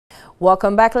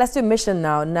Welcome back. Let's do mission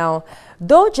now. Now,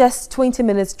 though just 20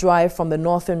 minutes drive from the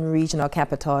northern regional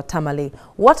capital, Tamale,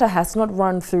 water has not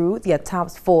run through their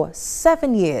taps for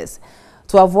 7 years.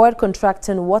 To avoid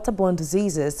contracting waterborne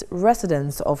diseases,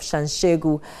 residents of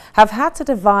Chanshegu have had to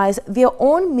devise their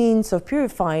own means of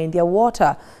purifying their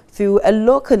water through a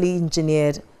locally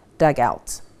engineered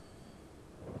dugout.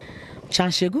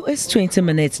 Chanshegu is 20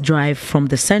 minutes drive from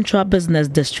the central business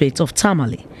district of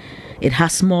Tamale. It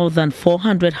has more than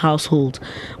 400 households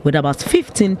with about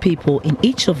 15 people in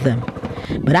each of them.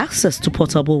 But access to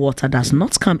potable water does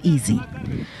not come easy.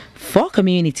 4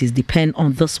 communities depend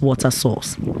on this water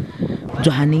source.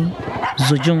 Johani,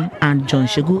 Zojung and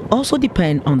Chanshegu also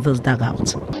depend on this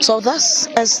dugout. So this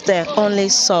is the only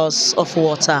source of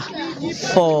water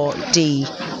for the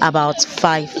about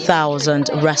 5,000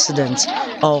 residents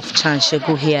of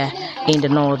Chanshegu here in the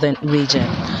northern region.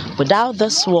 Without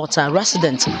this water,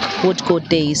 residents would go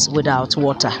days without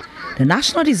water. The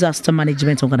National Disaster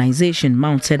Management Organization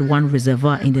mounted one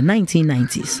reservoir in the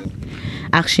 1990s.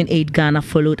 Action Aid Ghana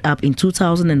followed up in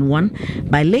 2001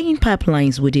 by laying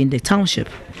pipelines within the township.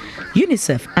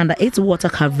 UNICEF, under its water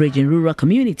coverage in rural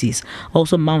communities,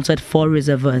 also mounted 4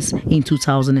 reservoirs in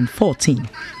 2014.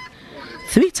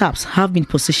 3 taps have been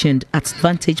positioned at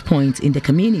vantage points in the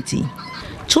community.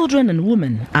 Children and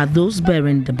women are those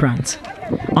bearing the brunt.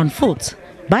 On foot,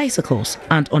 bicycles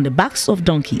and on the backs of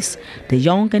donkeys, the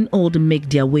young and old make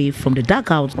their way from the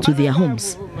dugout to their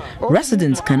homes.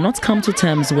 Residents cannot come to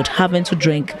terms with having to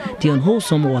drink the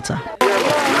unwholesome water.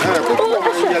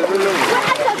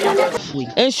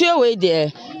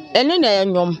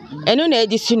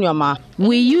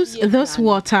 We use this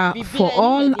water for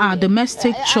all our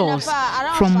domestic chores,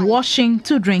 from washing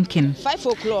to drinking.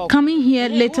 Coming here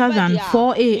later than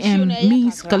 4 a.m.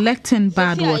 means collecting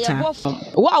bad water.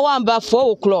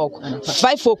 4 o'clock,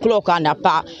 5 o'clock and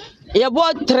apart.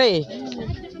 About 3,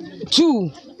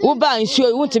 2,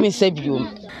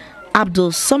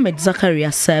 Abdul Samad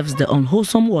Zakaria serves the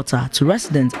unwholesome water to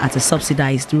residents at a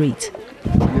subsidized rate.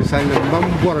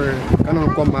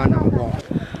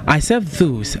 I serve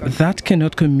those that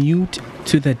cannot commute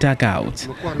to the dugout.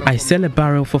 I sell a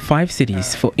barrel for 5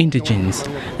 cedis for indigents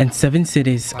and 7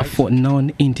 cedis for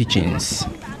non-indigents.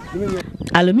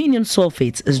 Aluminium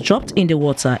sulfate is dropped in the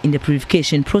water in the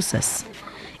purification process.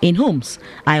 In homes,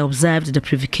 I observed the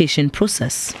purification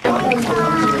process.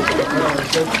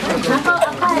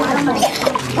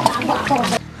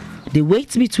 They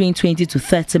wait between 20 to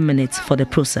 30 minutes for the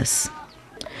process.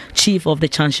 Chief of the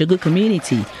Chanshegu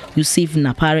community, Yusuf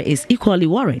Napare, is equally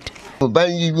worried.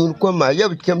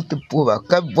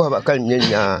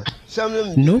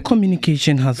 No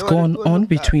communication has gone on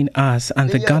between us and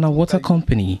the Ghana Water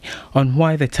Company on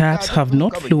why the taps have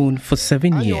not flown for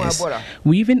 7 years.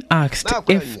 We even asked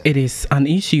if it is an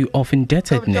issue of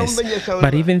indebtedness,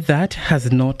 but even that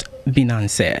has not been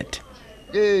answered.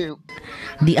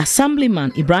 The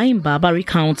assemblyman Ibrahim Baba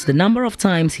recounts the number of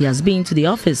times he has been to the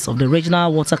office of the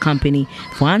regional water company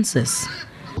for answers.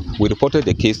 We reported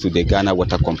the case to the Ghana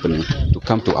Water Company to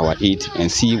come to our aid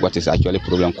and see what is actually the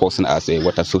problem causing us a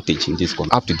water shortage in this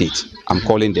country. Up to date, I'm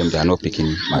calling them, they are not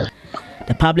picking my.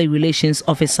 The public relations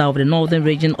officer of the Northern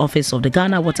Region Office of the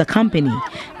Ghana Water Company,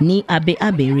 Ni Abe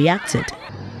Abe, reacted.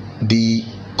 The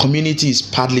community is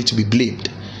partly to be blamed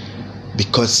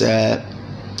because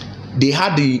they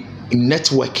had the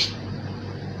network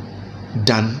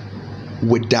done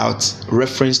without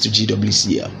reference to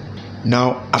GWCL.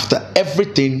 Now, after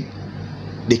everything,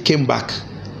 they came back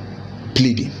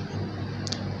pleading.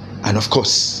 And of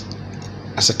course,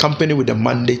 as a company with a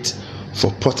mandate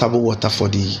for potable water for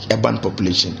the urban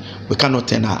population, we cannot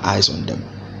turn our eyes on them.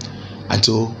 And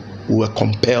so we were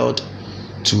compelled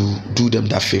to do them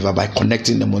that favor by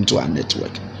connecting them onto our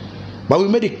network. But we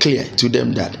made it clear to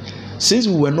them that since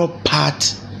we were not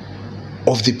part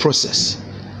of the process,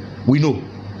 we know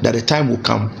that the time will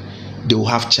come, they will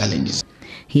have challenges.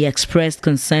 He expressed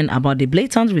concern about the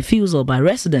blatant refusal by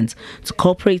residents to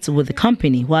cooperate with the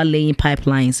company while laying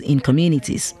pipelines in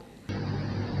communities.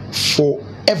 For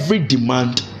every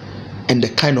demand and the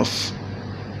kind of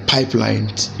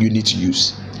pipelines you need to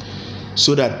use,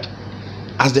 so that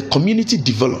as the community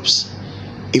develops,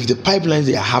 if the pipelines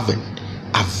they are having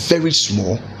are very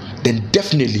small, then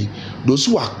definitely those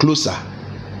who are closer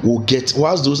will get,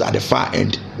 whilst those at the far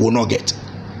end will not get.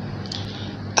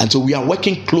 And so we are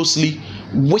working closely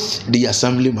with the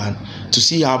assemblyman to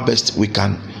see how best we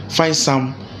can find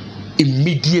some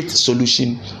immediate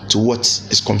solution to what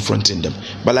is confronting them.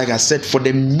 But like I said, for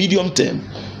the medium term,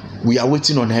 we are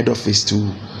waiting on head office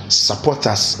to support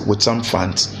us with some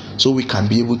funds so we can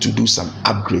be able to do some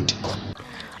upgrade.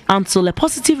 Until a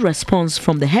positive response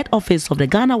from the head office of the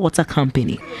Ghana Water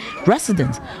Company,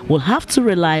 residents will have to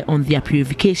rely on their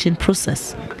purification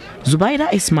process. Zubaida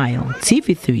Ismail,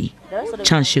 TV3,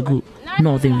 Chanshegu,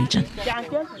 Northern Region.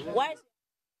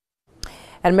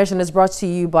 Admission is brought to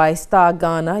you by Star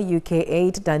Ghana, UK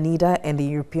Aid, Danida, and the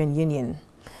European Union.